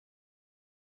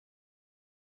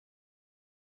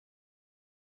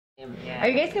Yeah. Are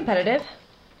you guys competitive?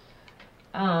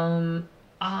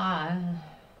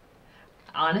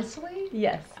 Honestly,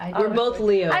 Yes. We're both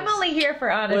Leos. I'm only here for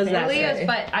honesty. What does that Leos, say?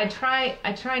 but I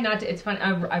try not to. It's fun.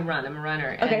 I run. I'm a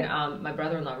runner, Okay. and my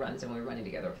brother-in-law runs, and we were running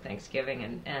together for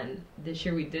Thanksgiving, and this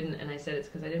year we didn't. And I said it's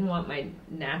because I didn't want my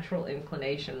natural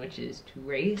inclination, which is to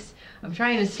race. I'm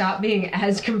trying to stop being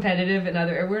as competitive in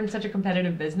other. We're in such a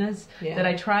competitive business that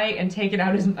I try and take it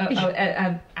out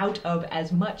out of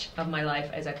as much of my life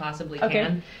as I possibly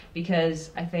can,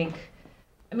 because I think.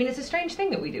 I mean, it's a strange thing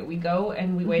that we do. We go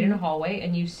and we wait in a hallway,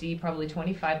 and you see probably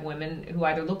 25 women who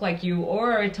either look like you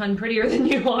or are a ton prettier than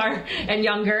you are, and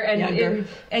younger.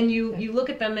 And you look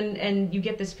at them, and you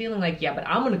get this feeling like, yeah, but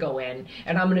I'm going to go in,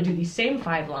 and I'm going to do these same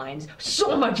 5 lines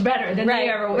so much better than they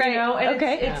ever would. You know? And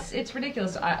it's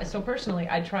ridiculous. So personally,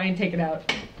 I try and take it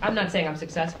out. I'm not saying I'm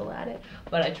successful at it,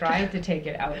 but I try to take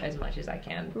it out as much as I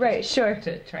can. Right, sure.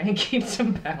 To try and keep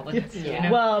some balance. Yeah. You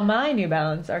know? Well, my New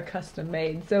Balance are custom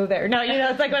made, so they're no,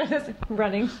 it's like when I was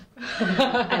running.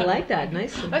 I like that.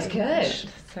 Nice. That's good.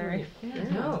 Sorry. No. I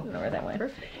don't know where that went.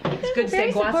 Perfect. It's good to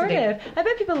Very stay guasity. supportive. I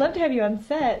bet people love to have you on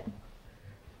set.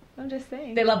 I'm just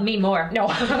saying. They love me more. No.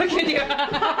 Can you?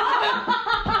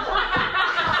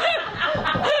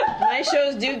 My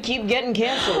shows do keep getting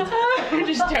canceled.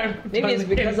 Just don't. Maybe it's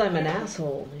because I'm an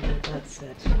asshole. Maybe that's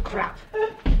it. Crap.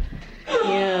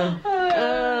 Yeah.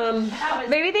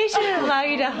 Maybe they should allow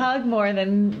you to hug more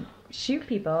than shoot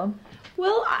people.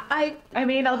 Well, I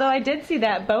mean, although I did see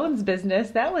that Bones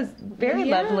business, that was very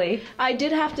lovely. I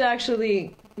did have to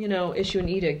actually, issue an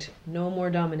edict. No more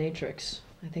dominatrix.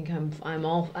 I think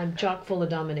I'm chock full of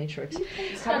dominatrix.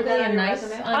 Snuggly and nice.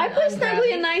 I put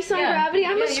snuggly and nice on Gravity.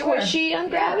 I'm a squishy on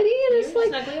Gravity, and it's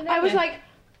like I was like,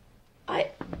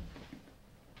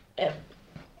 do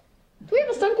we have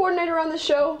a stunt coordinator on this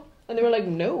show? And they were like,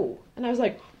 no. And I was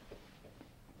like,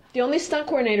 the only stunt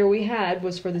coordinator we had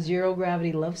was for the zero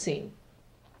gravity love scene.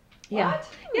 Yeah. What?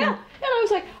 Yeah. And I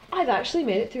was like, I've actually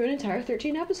made it through an entire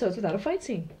 13 episodes without a fight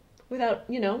scene. Without,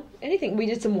 anything. We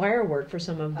did some wire work for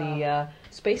some of the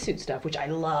spacesuit stuff, which I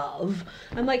love.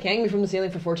 I'm like, hang me from the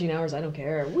ceiling for 14 hours. I don't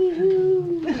care.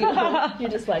 Woohoo! You're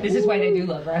just like, This is why they do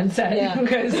love her on set. Yeah.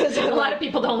 Because a lot of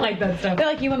people don't like that stuff. They're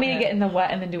like, you want me to get in the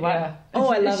wet and then do what? Yeah. Oh,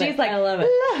 I love it. She's like, I love it.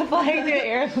 flying through the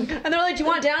air. And they're like, do you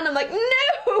want down? I'm like,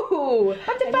 no! I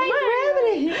have to find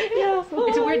gravity. Yeah.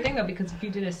 It's a weird thing, though, because if you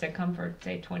did a sitcom for,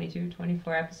 say, 22,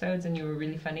 24 episodes, and you were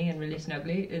really funny and really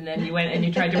snuggly, and then you went and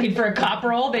you tried to read for a cop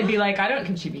role, they'd be like,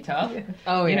 can she be tough?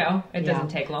 Oh, yeah. It doesn't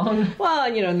take long. Well,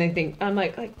 and they think, I'm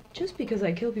like, just because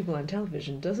I kill people on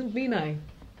television doesn't mean I,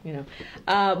 we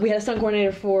had a stunt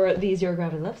coordinator for the Zero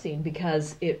Gravity Love scene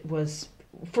because it was,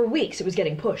 for weeks, it was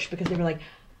getting pushed because they were like,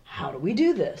 how do we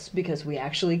do this? Because we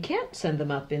actually can't send them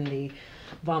up in the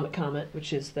Vomit Comet,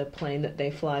 which is the plane that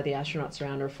they fly the astronauts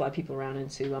around or fly people around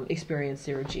into experience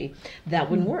zero G. That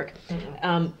wouldn't work.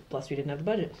 Plus, we didn't have the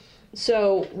budget.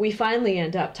 So we finally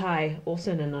end up, Ty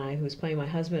Olson and I, who's playing my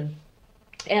husband,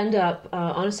 end up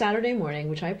on a Saturday morning,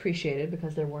 which I appreciated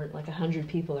because there weren't like 100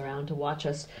 people around to watch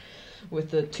us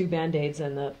with the 2 Band-Aids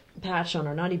and the patch on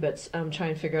our naughty bits,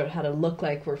 trying to figure out how to look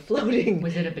like we're floating.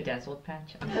 Was it a bedazzled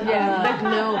patch?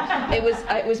 No, it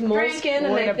was moleskin,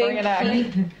 and I think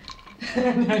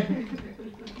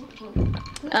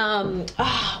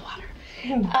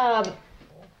water.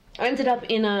 I ended up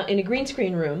in a green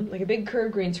screen room, like a big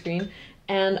curved green screen,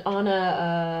 and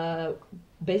on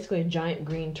basically a giant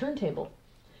green turntable.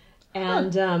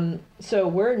 And so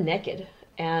we're naked,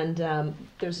 and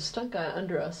there's a stunt guy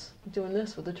under us doing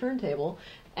this with the turntable,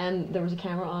 and there was a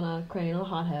camera on a crane on a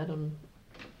hothead and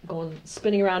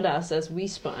spinning around us as we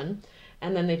spun,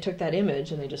 and then they took that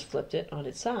image and they just flipped it on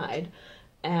its side,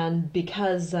 and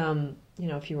because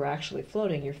if you were actually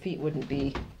floating, your feet wouldn't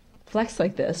be flexed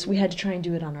like this. We had to try and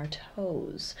do it on our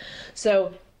toes.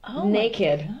 So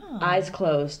naked, eyes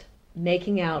closed,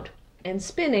 making out and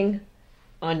spinning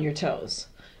on your toes.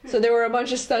 So there were a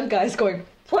bunch of stunt guys going,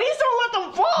 please don't let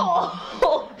them fall!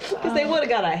 Because they would have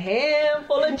got a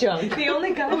handful of junk. The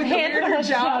only guy with the weirder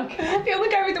job. The only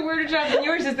guy with the weirder job than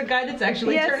yours is the guy that's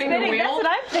actually turning the wheel. That's what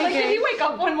I'm thinking. Like, did he wake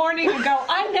up one morning and go,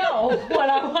 I know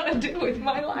what I want to do with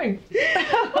my life?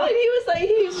 Well,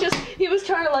 he was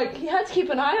trying to he had to keep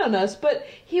an eye on us, but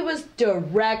he was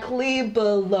directly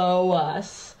below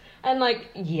us. And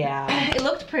it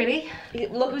looked pretty. It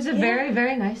was a very,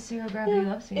 very nice zero gravity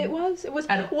love scene. It was.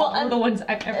 Out of all the ones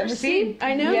I've ever seen.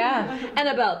 I know. Yeah. And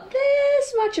about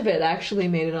this much of it actually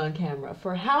made it on camera.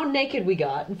 For how naked we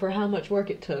got and for how much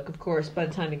work it took, of course, by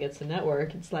the time it gets to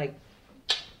network, it's like,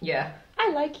 yeah.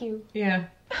 I like you. Yeah.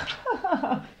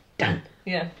 Done.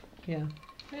 Yeah. Yeah.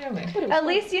 Anyway. At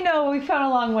least we found a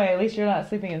long way. At least you're not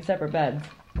sleeping in separate beds.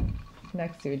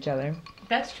 next to each other.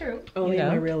 That's true. Only You in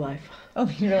know? my real life. Oh,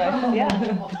 you're like, yeah.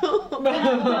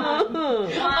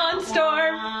 On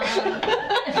storm.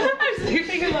 I'm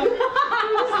sleeping alone.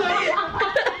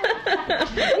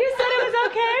 You said it was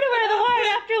okay to wear the white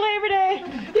after Labor Day.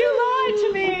 You lied to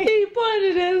me. He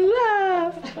pointed and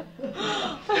laughed.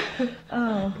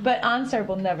 Oh, but OnStar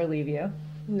will never leave you.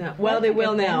 No. Well, they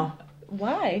will now.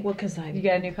 Why? Well, because You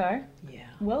got a new car? Yeah.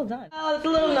 Well done. Oh, it's a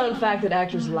little known fact that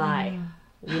actors lie.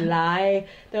 We lie.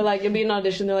 They're like, you'll be in an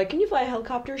audition. They're like, can you fly a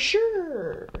helicopter?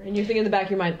 Sure. And you're thinking in the back of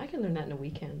your mind, I can learn that in a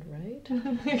weekend, right?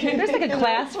 There's like a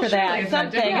class for that.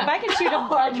 Something. Yeah. If I can shoot a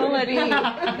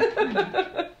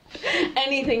bullet.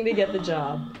 Anything to get the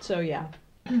job. So yeah.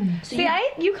 See,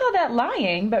 you call that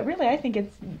lying, but really I think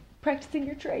it's practicing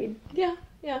your trade. Yeah.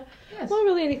 Yeah. Yes. Well,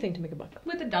 really anything to make a buck.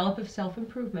 With a dollop of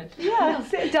self-improvement. Yeah,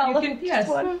 You can, yes.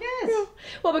 one. Yes.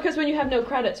 Well, because when you have no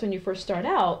credits when you first start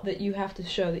out, that you have to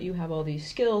show that you have all these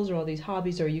skills or all these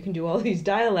hobbies or you can do all these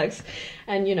dialects.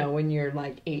 And, you know, when you're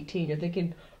like 18, you're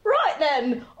thinking, right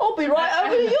then, I'll be right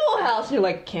over to your house. And you're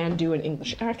like, can do an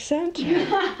English accent.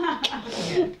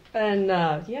 And,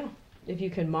 yeah, if you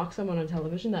can mock someone on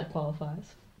television, that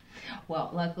qualifies. Well,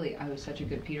 luckily, I was such a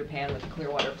good Peter Pan with the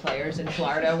Clearwater Players in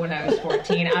Florida when I was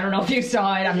 14. I don't know if you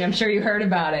saw it. I mean, I'm sure you heard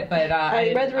about it, but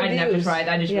I read the didn't have to reviews. try it.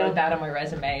 I just Yeah. wrote that on my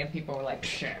resume, and people were like,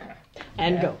 "Psh."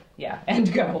 And go. Yeah,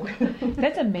 and go.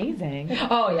 That's amazing.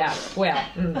 Oh, yeah. Well,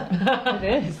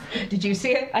 It is. Did you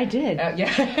see it? I did.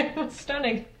 Yeah.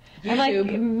 Stunning. I'm like,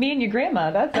 YouTube. me and your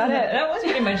grandma. That's not it. That was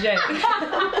pretty much it.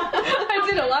 I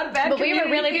did a lot of bad But we were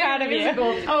community really proud of you.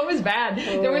 musicals. Oh, it was bad.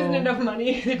 There wasn't Oh. enough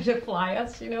money to fly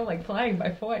us, you know, like flying by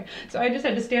foy. So I just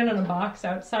had to stand on a box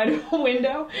outside of a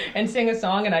window and sing a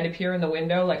song, and I'd appear in the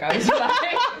window like I was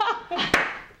flying.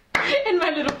 In my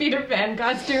little Peter Pan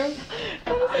costume.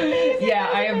 Yeah,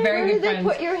 I have very good friends.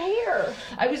 Put your hair.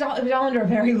 It was all under a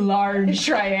very large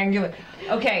triangular.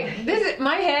 Okay, this is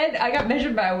my head. I got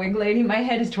measured by a wig lady. My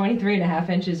head is 23.5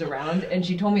 inches around, and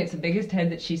she told me it's the biggest head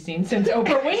that she's seen since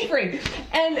Oprah Winfrey.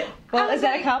 And Well, is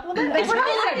that a compliment? It's full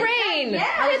of brain. yeah,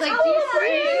 I was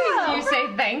like, do you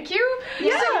say thank you?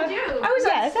 Yeah. So you do. I was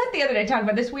Yes. upset the other day talking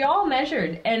about this. We all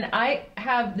measured, and I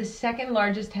have the second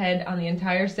largest head on the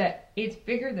entire set. It's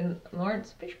bigger than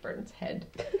Lawrence Fishburne's head.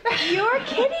 You're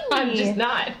kidding me. I'm just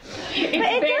not. It's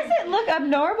But it big. doesn't look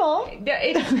abnormal.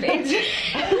 It's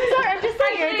Sorry, I'm just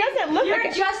saying, it doesn't look You're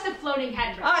like just a floating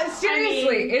head. Right now.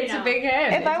 seriously, I mean, it's you know. a big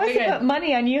head. If It's I a was big to head. put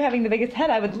money on you having the biggest head,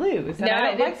 I would lose. And I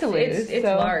don't like to lose. It's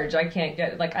so. large. I can't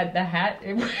get like the hat.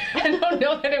 I don't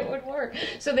know that it would work.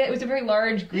 So it was a very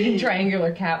large green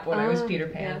triangular cap when I was Peter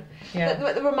Pan. Yeah.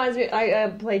 That reminds me,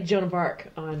 I played Joan of Arc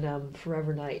on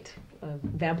Forever Night, a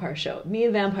vampire show. Me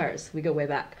and vampires, we go way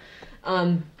back.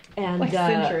 And Like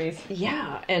centuries.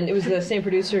 Yeah, and it was the same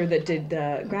producer that did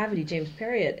Gravity, James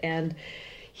Perriott, and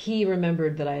he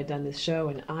remembered that I had done this show,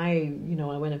 and I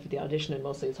went in for the audition, and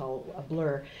mostly it's all a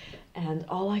blur. And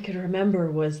all I could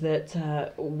remember was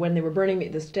that when they were burning me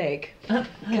at the stake,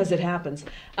 because it happens,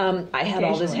 I had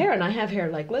all this Occasionally. hair, and I have hair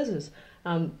like Liz's.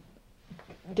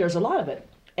 There's a lot of it.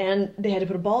 And they had to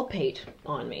put a bald pate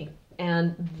on me.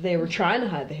 And they were trying to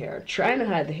hide the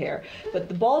hair, but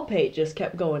the bald pate just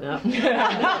kept going up. and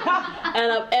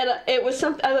it was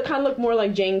something, I kind of looked more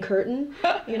like Jane Curtin,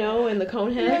 in the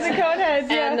cone heads. Yeah, the cone heads,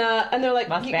 yeah. And they're like,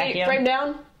 Must can vacuum. you frame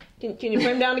down? Can you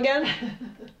frame down again?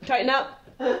 Tighten up.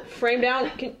 Frame down.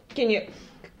 Can you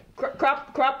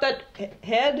crop that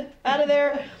head out of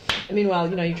there? And meanwhile,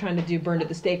 you're trying to do burn at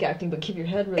the stake acting, but keep your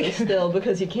head really still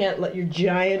because you can't let your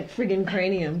giant friggin'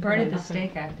 cranium Burn at the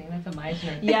stake acting. That's a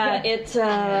Meisner. Yeah, it's.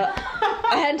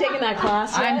 I hadn't taken that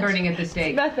class yet. I'm burning at the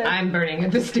stake. Nothing. I'm burning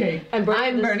at the stake. I'm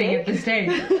burning at the at the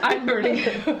stake. I'm burning.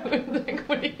 Like,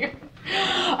 what are you?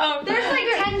 There's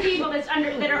like 10 people that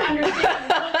are understanding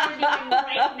what you're doing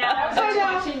right now. So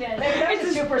watching this. It's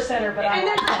a super center, but And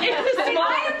It's a small.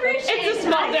 I appreciate It's a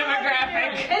small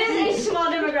that. demographic. It is a small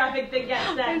demographic that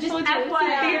gets that. Just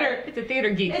FYI. It's a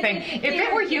theater geek It's thing. a If theater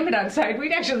it were humid outside,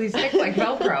 we'd actually stick like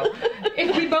Velcro.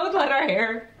 If we both let our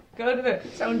hair go to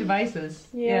its own devices.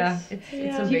 Yes. Yeah, it's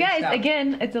Yeah. some You big guys, stuff.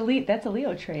 again, it's a Leo. That's a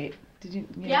Leo trait. Did you?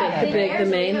 Yeah, The big, the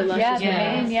main, the Yeah, luscious the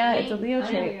Yeah. main. Yeah, it's a Leo I know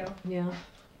trait. you. Yeah.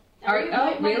 My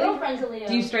really? girlfriend's a Leo.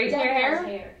 Do you straighten your Deb hair?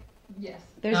 has Yes.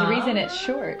 There's a reason it's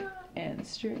short and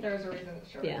straight. There's a reason it's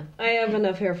short. Yeah. I have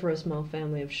enough hair for a small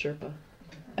family of Sherpa.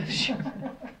 Sure.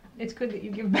 It's good that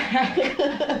you give back.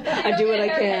 I do what I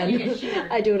can.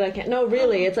 I do what I can. No,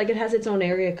 really, it's like it has its own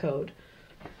area code.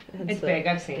 And It's so- big.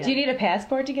 I've seen Do you it. need a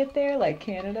passport to get there, like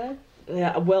Canada?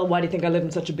 Yeah. Well, why do you think I live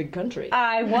in such a big country?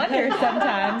 I wonder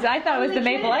sometimes. I thought it was the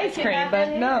maple ice cream,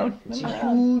 but no. It's a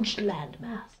huge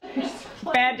landmass.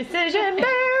 Bad decision,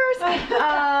 bears.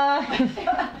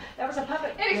 That was a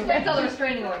puppet. It explains all the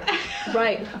restraining orders.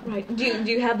 Right. Do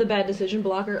you have the bad decision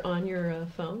blocker on your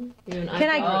phone? Can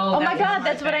I? Oh my God,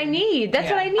 that's what I need. That's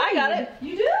what I need. I got it.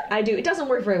 You do? I do. It doesn't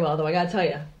work very well though. I gotta tell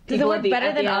you. Does it work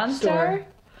better than OnStar?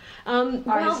 Are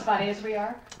as funny as we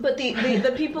are? But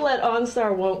the people at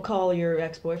OnStar won't call your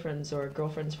ex-boyfriends or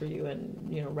girlfriends for you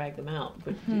and rag them out,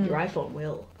 but your iPhone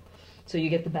will. So you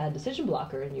get the bad decision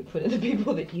blocker and you put in the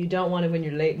people that you don't want to when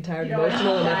you're late and tired,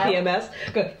 emotional, and at PMS.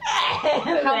 Go.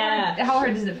 How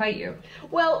hard does it fight you?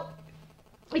 Well,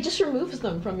 it just removes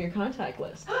them from your contact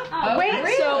list. Oh, wait,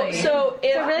 really? So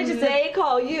if really just they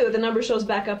call you, the number shows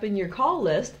back up in your call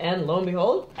list, and lo and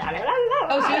behold,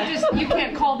 Oh, so you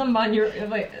can't call them on your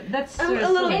that's a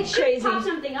little It bit should crazy. pop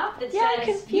something up that Yeah, says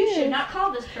confused. you should not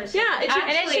call this person. Yeah, it should,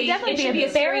 And it should definitely be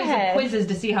a series of spearhead. quizzes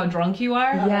to see how drunk you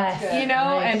are. Yes. You know,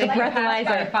 Nice. and if you pass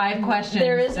by 5 questions,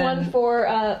 There is then-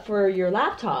 one for your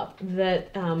laptop that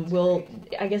will,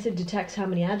 I guess it detects how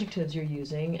many adjectives you're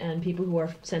using, and people who are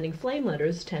sending flame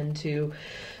letters tend to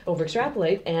over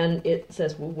extrapolate, and it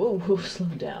says, whoa, slow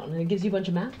down, and it gives you a bunch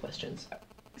of math questions.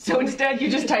 So instead, you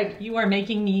just type, "You are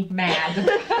making me mad."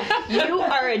 You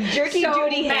are a jerky So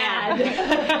duty mad.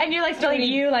 head. And you're like spelling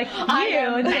you like I you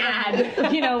am instead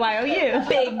of, Y-O-U.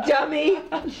 Big dummy.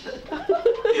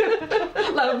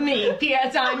 Love me.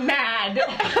 P.S. I'm mad.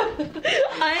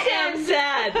 I am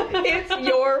sad. It's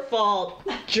your fault,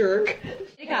 jerk.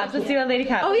 Lady Cops. Let's see what Lady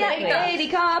Cops. Oh yeah, is like. lady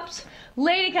cops.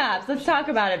 Lady Cops. Let's talk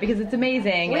about it because it's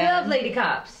amazing. We And- love lady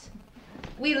cops.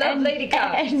 We love lady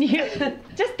cops. And you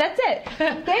just that's it.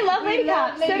 They love Lady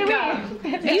Cops. So do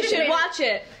we. You should watch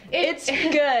it. It's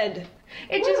good.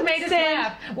 It just made us Same.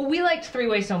 laugh. Well, we liked Three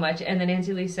Ways so much, and then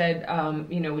Nancy Lee said,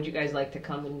 would you guys like to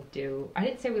come and do? I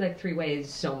didn't say we like Three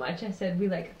Ways so much. I said we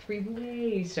like Three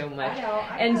Ways so much. I know.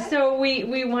 And so we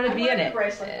want to be in wearing it. the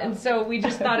bracelet, though. And so we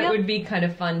just thought it would be kind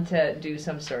of fun to do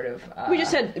some sort of. We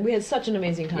had such an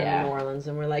amazing time Yeah. in New Orleans,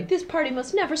 and we're like, this party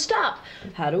must never stop.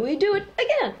 How do we do it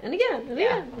again and again and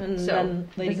Yeah. again? And So, then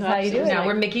Lady this is how Cops you do was it. Now like,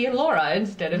 we're Mickey and Laura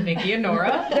instead of Mickey and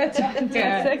Nora. That's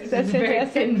fantastic. That's very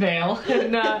fantastic. thin veil.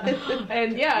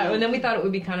 And then we thought it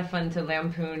would be kind of fun to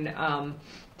lampoon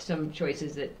some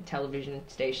choices that television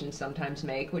stations sometimes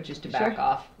make, which is to back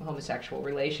off homosexual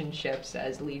relationships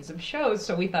as leads of shows.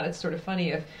 So we thought it's sort of funny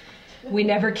if we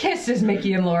never kiss as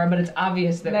Mickey and Laura, but it's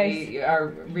obvious that we are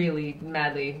really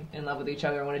madly in love with each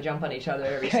other and want to jump on each other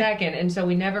every second. And so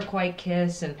we never quite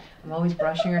kiss, and I'm always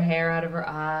brushing her hair out of her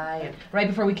eye. And right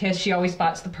before we kiss, she always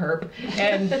spots the perp.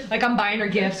 And like I'm buying her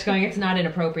gifts, going, it's not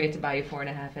inappropriate to buy you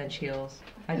 4.5-inch heels.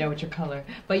 I know it's your color,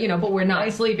 but but we're not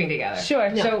sleeping together.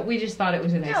 Sure. So we just thought it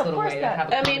was a nice of little course way not. to have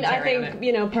a I commentary on it.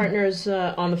 think, partners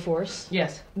on the force,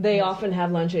 Yes. they often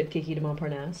have lunch at Kiki de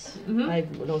Montparnasse. Mhm. I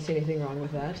don't see anything wrong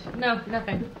with that. No,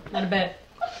 nothing. Not a bit.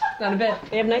 Not a bit.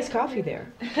 They have nice coffee there.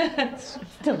 It's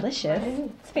delicious.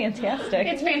 It's fantastic.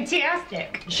 It's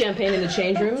fantastic. Champagne in the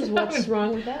change rooms, what's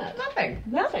wrong with that? Nothing.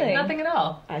 Nothing. Nothing at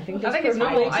all. I think I that's think it's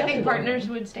perfectly normal. I think acceptable. partners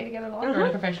would stay together longer in a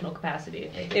professional capacity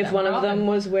if they did If that one more of them often.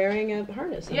 was wearing a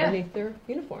harness Yeah. underneath their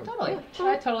uniform. Totally. Yeah.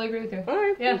 I totally agree with you. All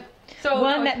right. Yeah. So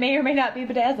One that may or may not be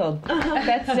bedazzled.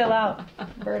 That's still out.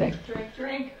 Verdict.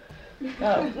 Drink.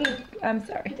 Oh, I'm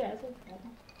sorry.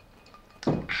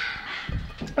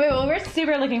 Okay, well, we're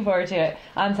super looking forward to it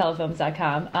on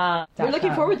telefilms.com. We're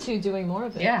looking forward to doing more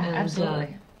of it. Yeah, and,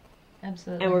 absolutely.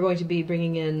 Absolutely. and we're going to be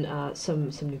bringing in some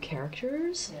new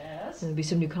characters. Yes. There'll be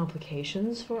some new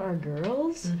complications for our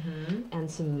girls, and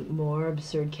some more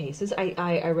absurd cases.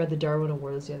 I read the Darwin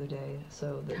Awards the other day,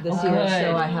 so this Oh, year's good.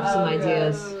 show I have some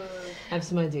ideas. Good. I have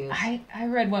some ideas. I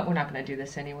read one. We're not going to do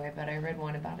this anyway, but I read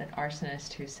one about an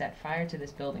arsonist who set fire to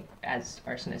this building, as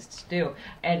arsonists do,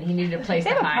 and he needed a place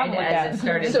They to have a hide problem with as that. it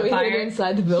started So to he fire. hid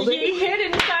inside the building. He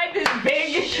hid inside this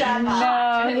big shut No,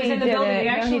 and it was he in the didn't. building. He No, he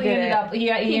actually ended didn't. up.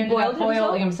 He ended up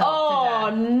boiling himself Oh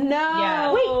to death. no!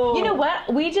 Yeah. Wait, you know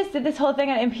what? We just did this whole thing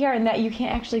on NPR, and that you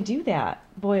can't actually do that.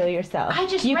 Boil yourself. I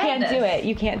just you read can't this. do it.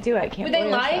 You can't do it. Can't Were they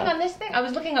boil lying yourself. on this thing? I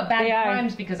was looking up bad They are.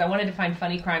 crimes because I wanted to find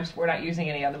funny crimes. We're not using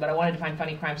any of them, but I wanted to find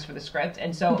funny crimes for the script.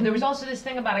 And so there was also this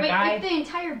thing about a Wait, guy. if the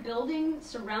entire building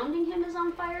surrounding him is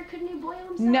on fire, couldn't he boil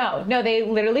himself? No, they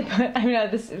literally put. I know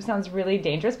this sounds really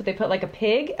dangerous, but they put like a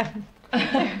pig.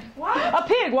 What? A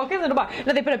pig walking into the bar.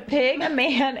 No, they put a pig, a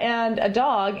man, and a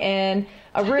dog in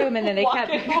a room, and then they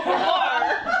kept.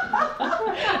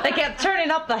 they kept turning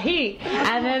up the heat,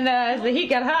 and then as the heat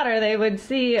got hotter, they would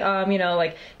see, you know,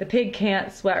 like the pig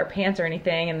can't sweat or pant or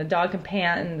anything, and the dog can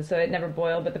pant, and so it never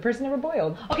boiled, but the person never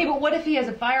boiled. Okay, but what if he has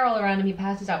a fire all around him, he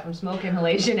passes out from smoke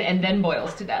inhalation, and then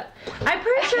boils to death? I'm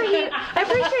pretty sure he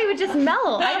would just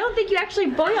melt. I don't think you actually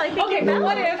boil. I think you melt.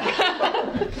 What if?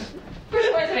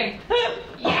 First poisoning.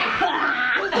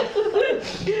 Yeah.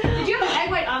 Did you have an egg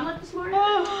white omelet this morning?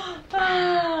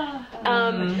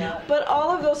 But all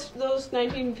of those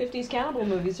 1950s cannibal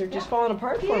movies are just falling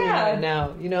apart for me right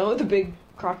now. You know, the big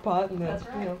crock pot and the. That's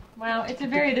right. You know. Wow, it's a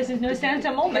very This Is No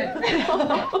Santa moment.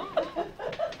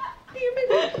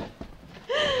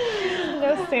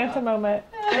 No Santa moment.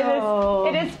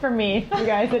 It is for me, you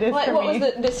guys. It is for What me.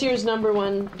 was this year's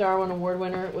 #1 Darwin Award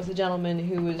winner? It was a gentleman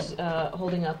who was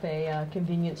holding up a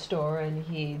convenience store, and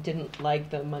he didn't like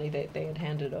the money that they had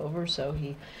handed over, so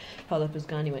he held up his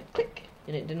gun. He went click,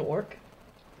 and it didn't work.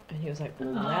 And he was like,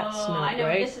 "Oh, that's I not know where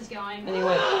right." this is going. And he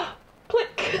went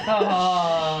click,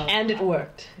 Oh. and it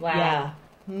worked. Wow. Yeah.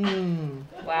 Hmm.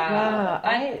 Wow.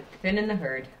 I Thin in the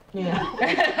herd. Yeah.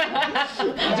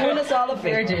 Doing us all a We're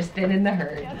favor. just thin in the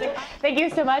herd. Thank you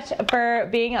so much for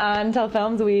being on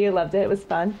Telefilms. We loved it. It was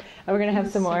fun. And we're going to have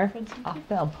some more off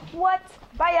film. What?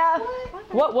 Bye.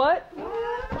 What? What?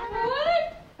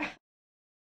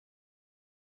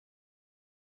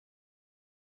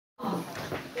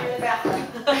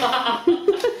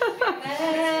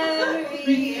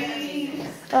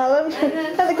 All of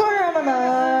at the corner of my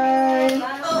mind.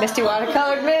 Misty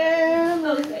watercolored moon.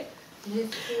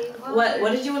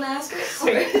 What did you want to ask us?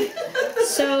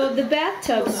 So the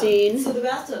bathtub scene. So the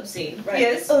bathtub scene, right?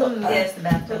 Yes. Yes, the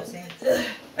bathtub scene. The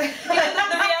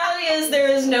reality is there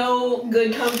is no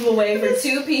good, comfortable way for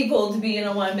two people to be in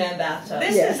a one-man bathtub.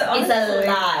 This is It's honestly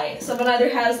a lie. Someone either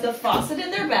has the faucet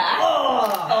in their back.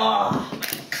 Oh,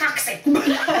 Coxic.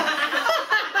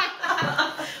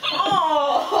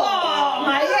 oh,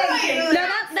 my head. No,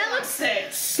 that looks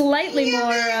slightly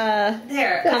more.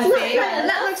 There. Comfy.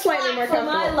 That looks slightly more For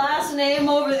my comfortable. last name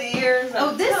over the years.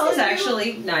 Oh, this is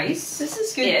actually nice. This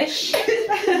is good. Ish.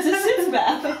 It's a sitz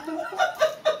bath.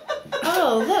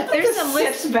 Oh, look, there's some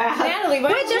Sits back. Natalie,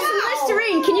 wait, there's some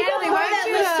Listerine. Can you go pour that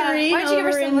Listerine why don't you give her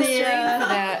over some in the? Listerine for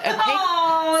that?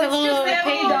 Oh, It's a it's little just that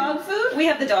pig dog food. We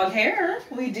have the dog hair.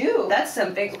 We do. That's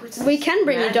something. We can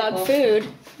bring you dog Magical. food.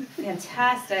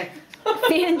 Fantastic.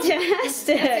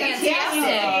 Fantastic.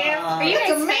 Are you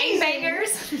guys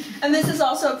bangers? And this is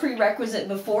also a prerequisite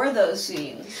before those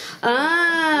scenes.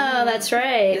 Oh, that's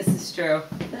right. This is true.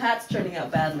 The hat's turning out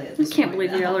badly at I this can't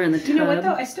point believe now. y'all are in the tub. You know what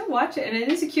though? I still watch it, and it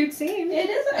is a cute scene. It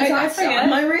is. I forget.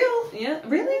 Am I real? Yeah,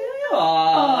 really?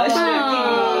 Aww.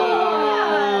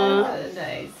 Aw.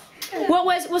 Nice. What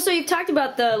was so you've talked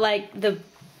about the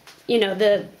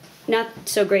not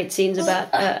so great scenes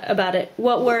about it.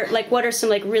 What are some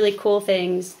like really cool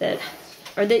things that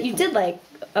you did like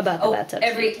about the bathtub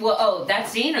scene? That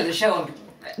scene or the show?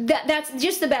 That's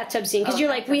just the bathtub scene because you're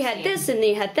like we had bathtub this and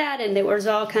they had that and there was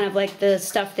all kind of like the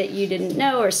stuff that you didn't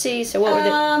know or see. So what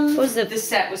was the The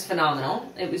set was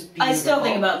phenomenal. It was beautiful. I still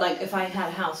think about like if I had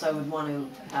a house, I would want to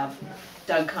have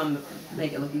Doug come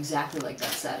make it look exactly like that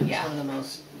set. It was one of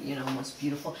the most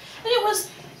beautiful. And it was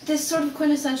this sort of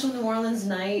quintessential New Orleans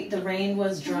night. The rain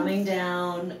was drumming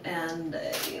down, and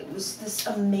it was this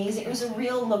amazing. It was a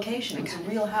real location. It was a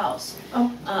real house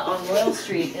on Royal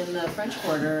Street in the French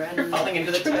Quarter. And falling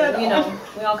into the tub.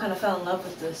 We all kind of fell in love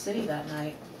with the city that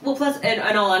night. Well, plus, in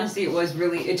all honesty, it was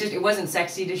really, it wasn't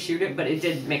sexy to shoot it, but it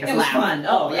did make us It was laugh. fun.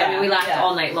 Oh, yeah. I mean, we laughed Yeah.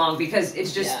 all night long because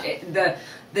it's just,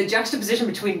 the juxtaposition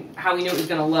between how we knew it was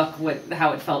going to look,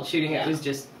 how it felt shooting it was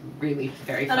just really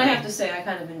very And funny. I have to say, I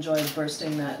kind of enjoyed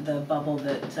bursting the bubble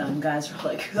that guys were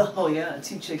like, oh yeah,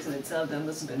 2 chicks in a tub, that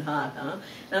must have been hot, huh?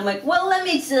 And I'm like, well, let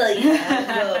me tell you how it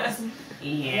goes.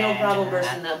 Yeah. No problem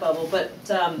bursting that bubble, but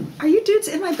Are you dudes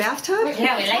in my bathtub?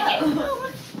 Yeah, we like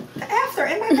it. After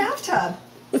in my bathtub.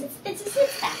 it's a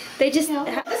sit back. They just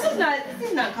This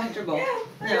is not comfortable.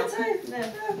 no.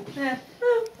 Yeah.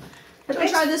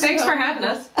 Try this. Thanks for having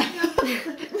us.